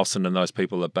Tucker Carlson and those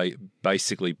people are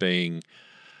basically being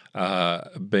the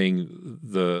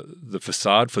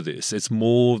facade for this. It's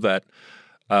more that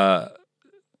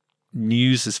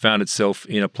news has found itself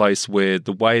in a place where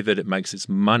the way that it makes its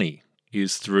money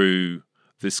is through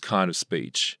this kind of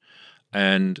speech.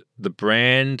 And the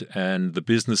brand and the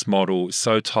business model is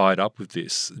so tied up with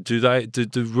this. Do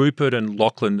Rupert and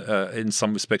Lachlan, in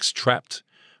some respects, trapped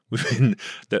within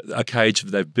a cage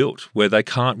that they've built where they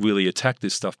can't really attack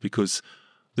this stuff because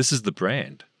this is the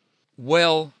brand?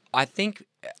 Well, I think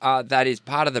that is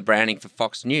part of the branding for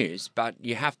Fox News, but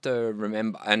you have to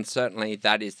remember, and certainly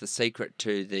that is the secret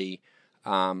to the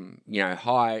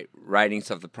high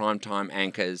ratings of the primetime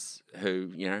anchors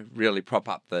who really prop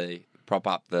up the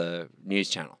news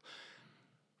channel.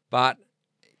 But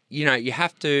you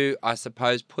have to, I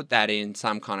suppose, put that in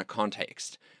some kind of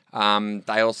context.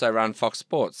 They also run Fox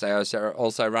Sports. They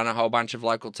also run a whole bunch of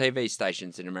local TV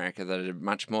stations in America that are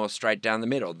much more straight down the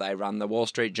middle. They run the Wall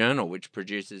Street Journal, which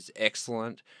produces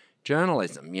excellent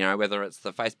journalism. Whether it's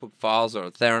the Facebook Files or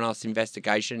Theranos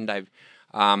investigation, they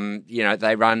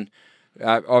run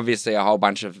obviously a whole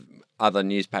bunch of other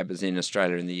newspapers in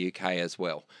Australia and the UK as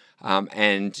well.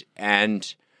 And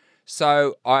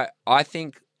so I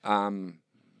think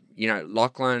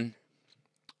Lachlan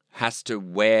has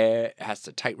to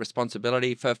take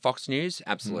responsibility for Fox News,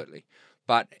 absolutely.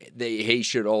 But he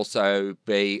should also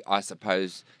be, I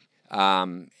suppose,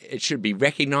 it should be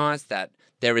recognised that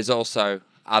there is also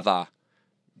other,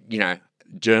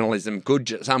 journalism,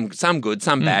 some good,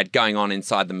 some bad, going on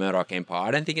inside the Murdoch empire.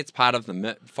 I don't think it's part of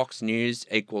the Fox News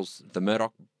equals the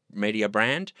Murdoch media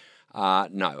brand.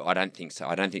 No, I don't think so.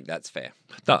 I don't think that's fair.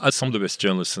 Some of the best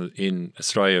journalists in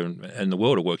Australia and the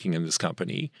world are working in this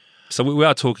company. So we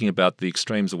are talking about the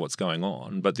extremes of what's going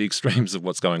on, but the extremes of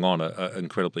what's going on are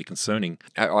incredibly concerning.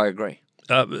 I agree.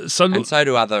 And so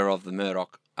do other of the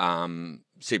Murdoch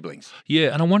siblings.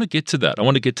 Yeah, and I want to get to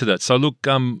that. So look,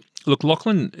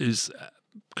 Lachlan is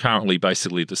currently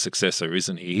basically the successor,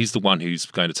 isn't he? He's the one who's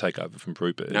going to take over from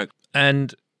Rupert. No.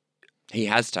 And he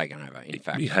has taken over, in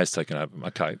fact. He has taken over.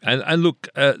 Okay. And look,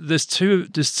 there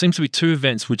seems to be two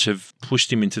events which have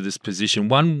pushed him into this position.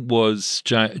 One was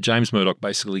James Murdoch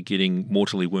basically getting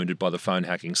mortally wounded by the phone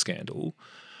hacking scandal.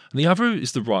 And the other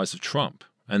is the rise of Trump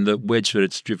and the wedge that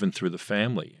it's driven through the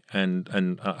family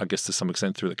and I guess to some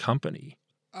extent through the company.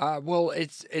 Well,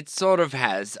 it sort of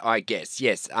has, I guess.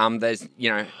 Yes. There's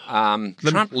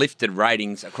Trump lifted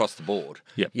ratings across the board.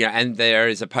 Yeah. And there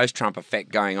is a post-Trump effect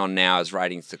going on now as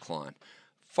ratings decline.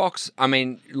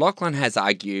 Lachlan has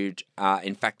argued,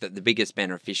 in fact, that the biggest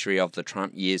beneficiary of the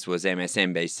Trump years was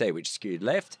MSNBC, which skewed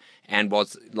left and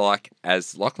was, like,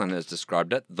 as Lachlan has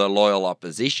described it, the loyal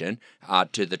opposition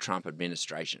to the Trump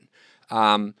administration.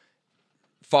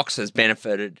 Fox has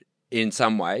benefited in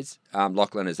some ways.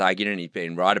 Lachlan has argued, and he's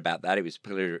been right about that. He was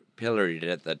pilloried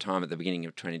at the time at the beginning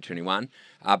of 2021.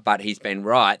 But he's been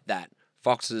right that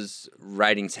Fox's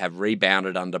ratings have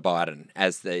rebounded under Biden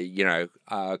as the,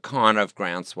 kind of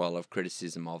groundswell of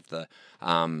criticism of the,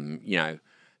 of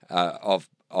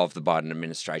the Biden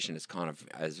administration has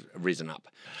risen up.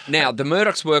 Now, the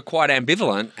Murdochs were quite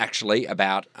ambivalent, actually,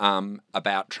 about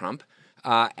Trump.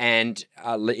 And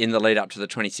in the lead up to the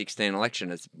 2016 election,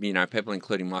 as people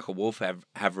including Michael Wolff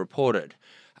have reported,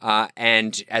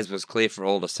 and as was clear for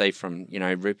all to see from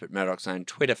Rupert Murdoch's own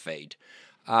Twitter feed,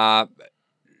 and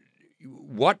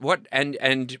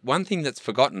one thing that's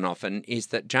forgotten often is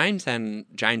that James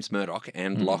Murdoch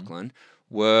and Lachlan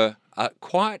were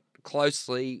quite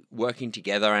closely working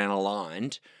together and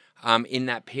aligned in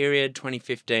that period,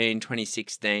 2015,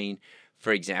 2016,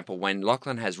 for example, when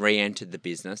Lachlan has re-entered the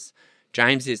business.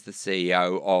 James is the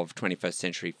CEO of 21st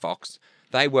Century Fox.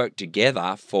 They worked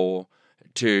together for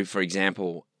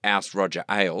example, oust Roger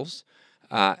Ailes,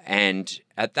 and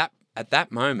at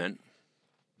that moment,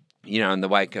 in the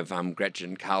wake of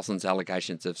Gretchen Carlson's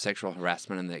allegations of sexual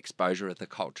harassment and the exposure of the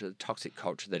toxic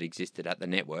culture that existed at the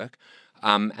network,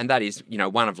 and that is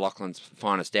one of Lachlan's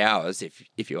finest hours,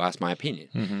 if you ask my opinion.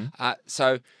 Mm-hmm.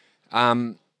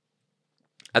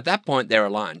 At that point, they're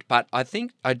aligned, but I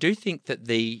do think that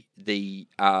the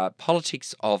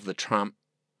politics of the Trump,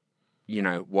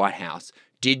 White House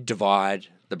did divide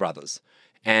the brothers,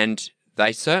 and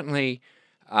they certainly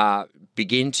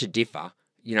begin to differ.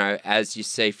 As you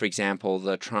see, for example,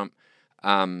 the Trump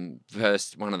one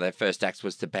of their first acts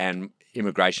was to ban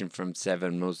immigration from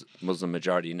 7 Muslim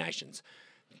majority nations.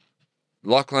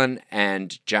 Lachlan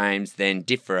and James then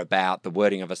differ about the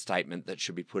wording of a statement that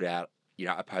should be put out,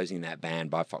 opposing that ban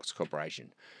by Fox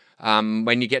Corporation.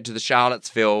 When you get to the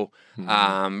Charlottesville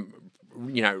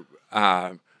you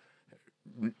know,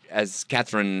 as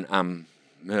Catherine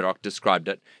Murdoch described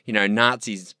it, you know,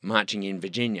 Nazis marching in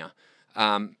Virginia.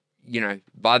 You know,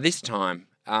 by this time,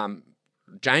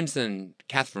 James and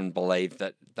Catherine believe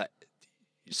that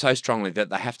so strongly that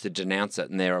they have to denounce it,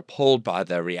 and they're appalled by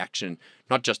the reaction,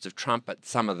 not just of Trump, but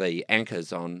some of the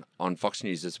anchors on Fox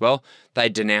News as well. They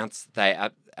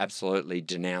absolutely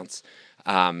denounce,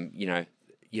 you know,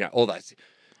 all those.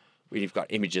 We've got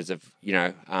images of, you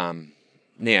know,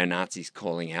 neo-Nazis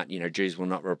calling out, you know, Jews will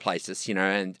not replace us, you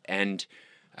know, and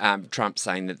Trump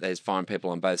saying that there's fine people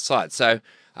on both sides. So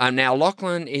now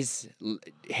Lachlan he's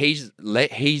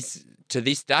to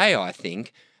this day, I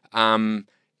think,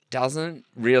 doesn't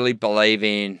really believe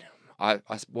in. I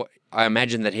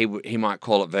imagine that he might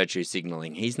call it virtue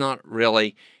signaling. He's not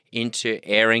really into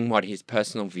airing what his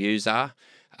personal views are,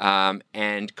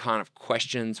 and kind of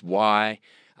questions why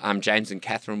James and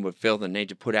Catherine would feel the need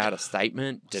to put out a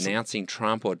statement denouncing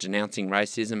Trump or denouncing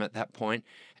racism at that point.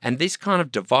 And this kind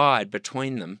of divide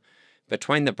between them,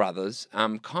 between the brothers,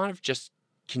 kind of just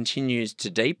continues to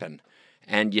deepen.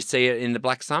 And you see it in the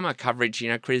Black Summer coverage, you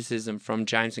know, criticism from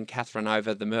James and Catherine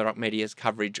over the Murdoch media's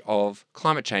coverage of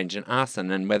climate change and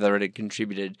arson and whether it had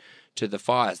contributed to the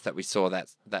fires that we saw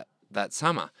that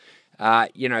summer.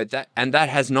 You know, that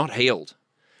has not healed.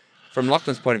 From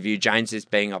Lachlan's point of view, James is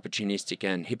being opportunistic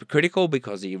and hypocritical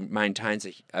because he maintains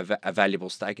a valuable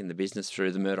stake in the business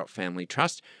through the Murdoch Family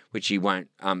Trust, which he won't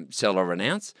sell or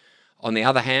renounce. On the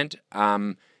other hand,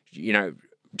 you know,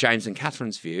 James and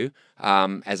Catherine's view,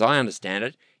 as I understand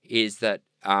it, is that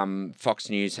Fox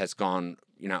News has gone,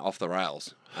 you know, off the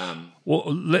rails.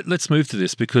 Well, let's move to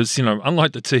this because, you know,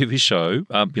 unlike the TV show,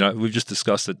 you know, we've just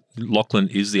discussed that Lachlan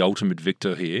is the ultimate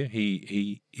victor here.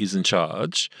 He is in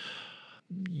charge.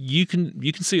 You can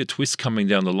see a twist coming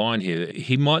down the line here.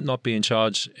 He might not be in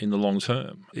charge in the long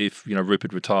term if, you know,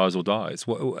 Rupert retires or dies.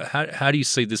 How do you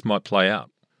see this might play out?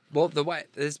 Well,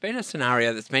 there's been a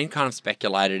scenario that's been kind of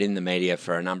speculated in the media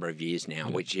for a number of years now,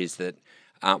 which is that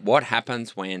what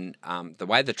happens when the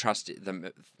way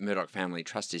the Murdoch Family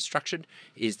Trust is structured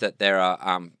is that there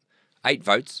are 8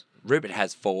 votes. Rupert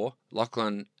has 4,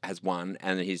 Lachlan has 1,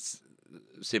 and his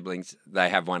siblings, they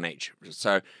have 1 each.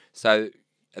 So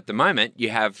at the moment, you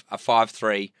have a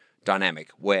 5-3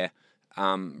 dynamic where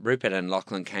Rupert and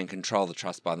Lachlan can control the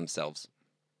trust by themselves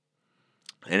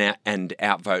and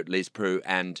outvote Liz Prue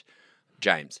and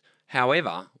James.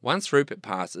 However, once Rupert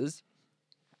passes,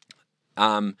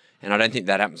 and I don't think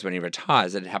that happens when he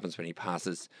retires, it happens when he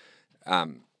passes,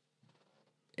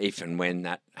 if and when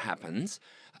that happens,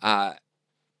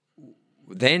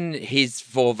 then his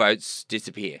 4 votes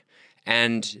disappear.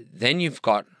 And then you've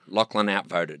got Lachlan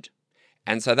outvoted.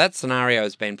 And so that scenario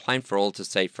has been plain for all to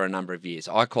see for a number of years.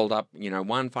 I called up, you know,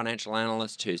 one financial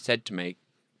analyst who said to me,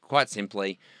 quite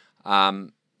simply,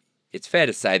 it's fair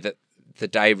to say that the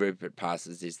day Rupert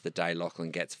passes is the day Lachlan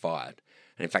gets fired.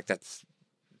 And in fact, that's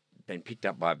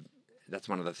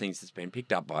one of the things that's been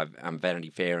picked up by Vanity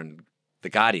Fair and The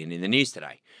Guardian in the news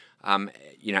today,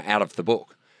 you know, out of the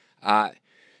book.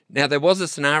 Now, there was a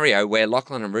scenario where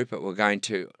Lachlan and Rupert were going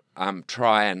to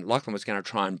Lachlan was going to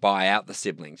try and buy out the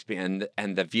siblings, and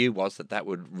the view was that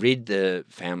would rid the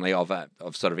family of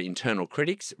sort of internal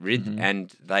critics,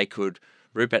 and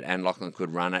Rupert and Lachlan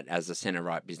could run it as a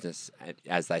centre-right business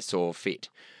as they saw fit.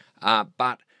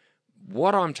 But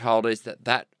what I'm told is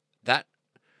that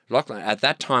Lachlan at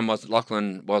that time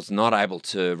Lachlan was not able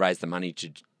to raise the money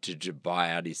to buy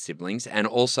out his siblings, and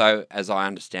also, as I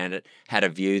understand it, had a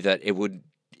view that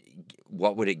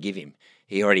what would it give him?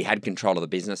 He already had control of the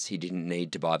business. He didn't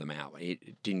need to buy them out.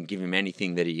 It didn't give him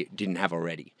anything that he didn't have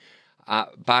already.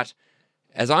 But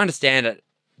as I understand it,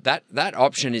 that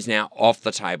option is now off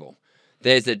the table.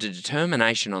 There's a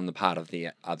determination on the part of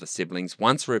the other siblings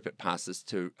once Rupert passes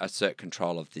to assert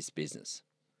control of this business.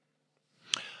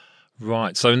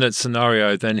 Right. So in that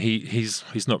scenario, then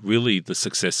he's not really the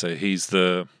successor. He's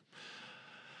the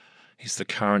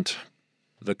current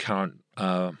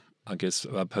I guess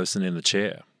person in the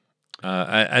chair.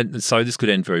 And so this could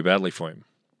end very badly for him.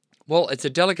 Well, it's a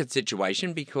delicate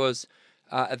situation because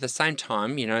at the same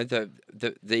time, you know, the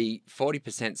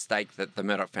 40% stake that the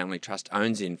Murdoch Family Trust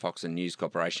owns in Fox and News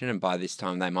Corporation, and by this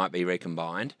time they might be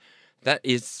recombined, that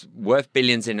is worth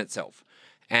billions in itself.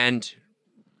 And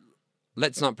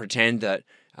let's not pretend that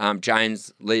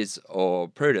James, Liz, or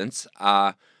Prudence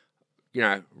are, you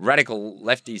know, radical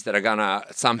lefties that are going to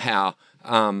somehow,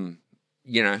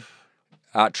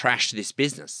 trash this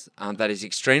business that is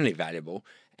extremely valuable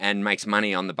and makes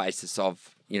money on the basis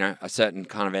of, you know, a certain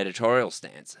kind of editorial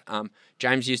stance.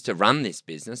 James used to run this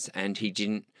business and he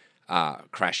didn't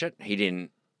crash it. He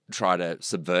didn't try to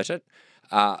subvert it.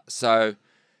 So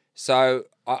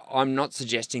I'm not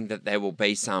suggesting that there will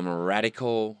be some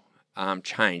radical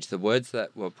change. The words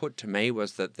that were put to me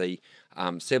was that the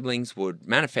siblings would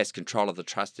manifest control of the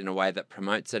trust in a way that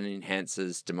promotes and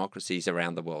enhances democracies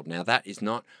around the world. Now, that is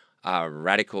not a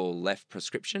radical left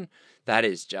prescription. That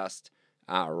is just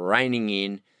reining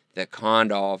in the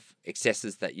kind of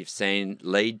excesses that you've seen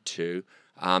lead to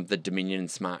the Dominion and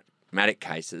Smartmatic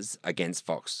cases against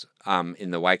Fox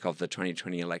in the wake of the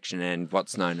 2020 election and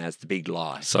what's known as the big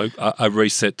lie. So a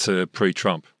reset to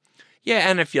pre-Trump. Yeah,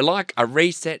 and if you like, a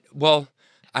reset to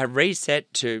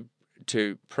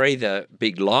pre the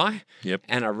big lie, Yep.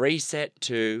 and a reset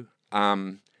to,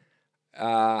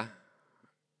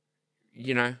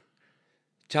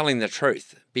 telling the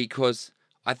truth. Because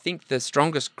I think the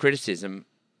strongest criticism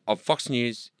of Fox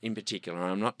News in particular,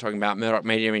 and I'm not talking about Murdoch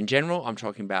Media in general, I'm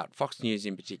talking about Fox News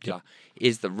in particular,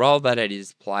 is the role that it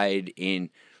is played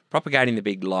in propagating the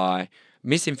big lie,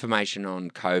 misinformation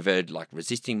on COVID, like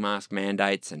resisting mask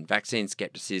mandates and vaccine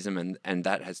skepticism, and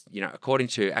that has, according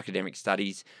to academic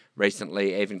studies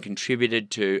recently, even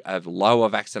contributed to a lower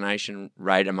vaccination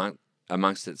rate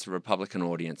amongst its Republican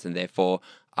audience, and therefore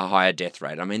a higher death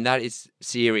rate. I mean, that is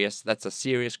serious. That's a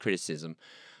serious criticism,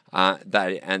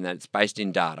 that's based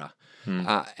in data,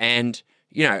 and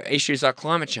issues like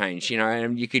climate change,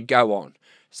 and you could go on.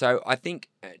 So I think,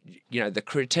 the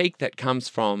critique that comes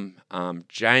from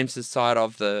James's side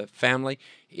of the family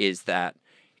is that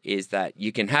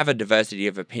you can have a diversity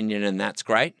of opinion, and that's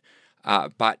great,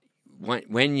 but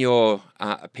when your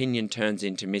opinion turns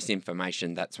into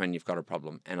misinformation, that's when you've got a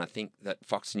problem. And I think that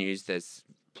Fox News, there's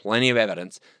plenty of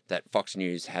evidence that Fox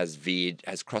News has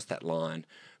crossed that line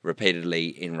repeatedly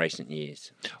in recent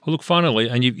years. Well, look, finally,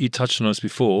 and you touched on this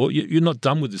before, you're not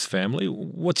done with this family.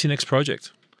 What's your next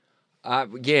project?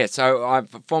 So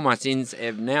For My Sins,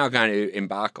 I'm now going to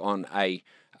embark on a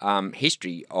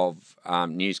history of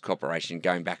News Corporation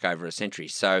going back over a century.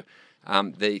 So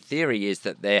the theory is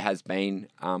that there has been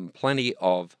plenty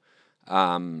of,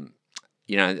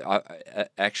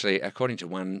 actually, according to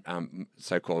one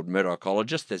so-called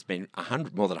Murdocologist, there's been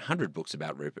more than 100 books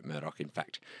about Rupert Murdoch, in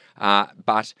fact. I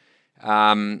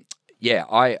am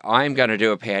going to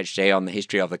do a PhD on the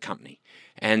history of the company.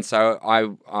 And so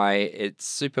it's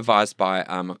supervised by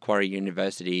Macquarie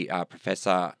University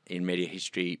professor in media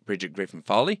history, Bridget Griffin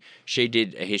Foley. She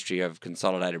did a history of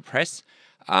Consolidated Press.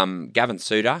 Gavin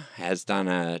Souter has done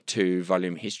a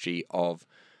 2-volume history of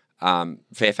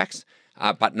Fairfax.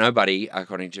 But nobody,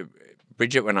 according to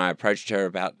Bridget, when I approached her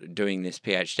about doing this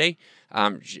PhD,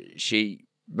 she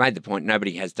made the point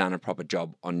nobody has done a proper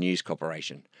job on News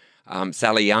Corporation.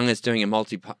 Sally Young is doing a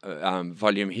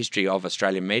multi-volume history of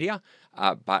Australian media,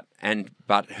 but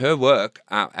her work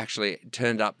actually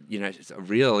turned up, it's a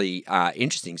really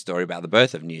interesting story about the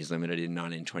birth of News Limited in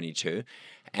 1922,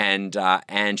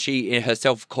 and she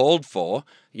herself called for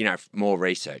more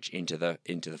research into the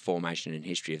formation and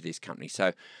history of this company.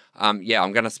 So I'm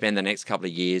going to spend the next couple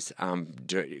of years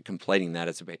completing that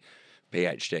as a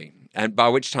PhD, and by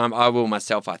which time I will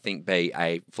myself, I think, be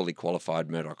a fully qualified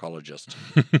Murdocologist.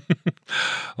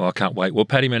 Well, I can't wait. Well,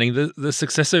 Paddy Manning, the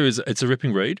Successor it's a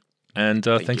ripping read, and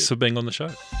thanks for being on the show.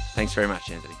 Thanks very much,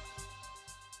 Anthony.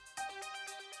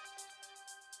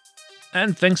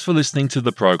 And thanks for listening to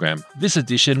the program. This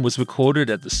edition was recorded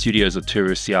at the studios of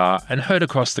 2SER and heard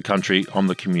across the country on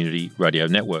the Community Radio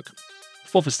Network.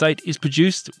 Fourth Estate is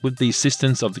produced with the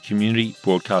assistance of the Community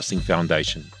Broadcasting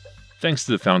Foundation. Thanks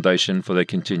to the Foundation for their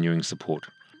continuing support.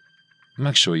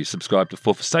 Make sure you subscribe to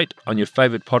Fourth Estate on your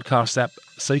favourite podcast app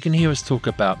so you can hear us talk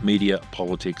about media,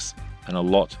 politics, and a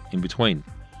lot in between.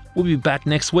 We'll be back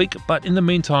next week, but in the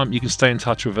meantime, you can stay in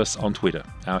touch with us on Twitter.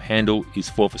 Our handle is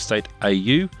Fourth Estate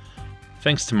AU.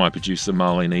 Thanks to my producer,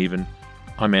 Marlene Even.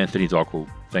 I'm Anthony Dockrell.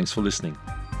 Thanks for listening.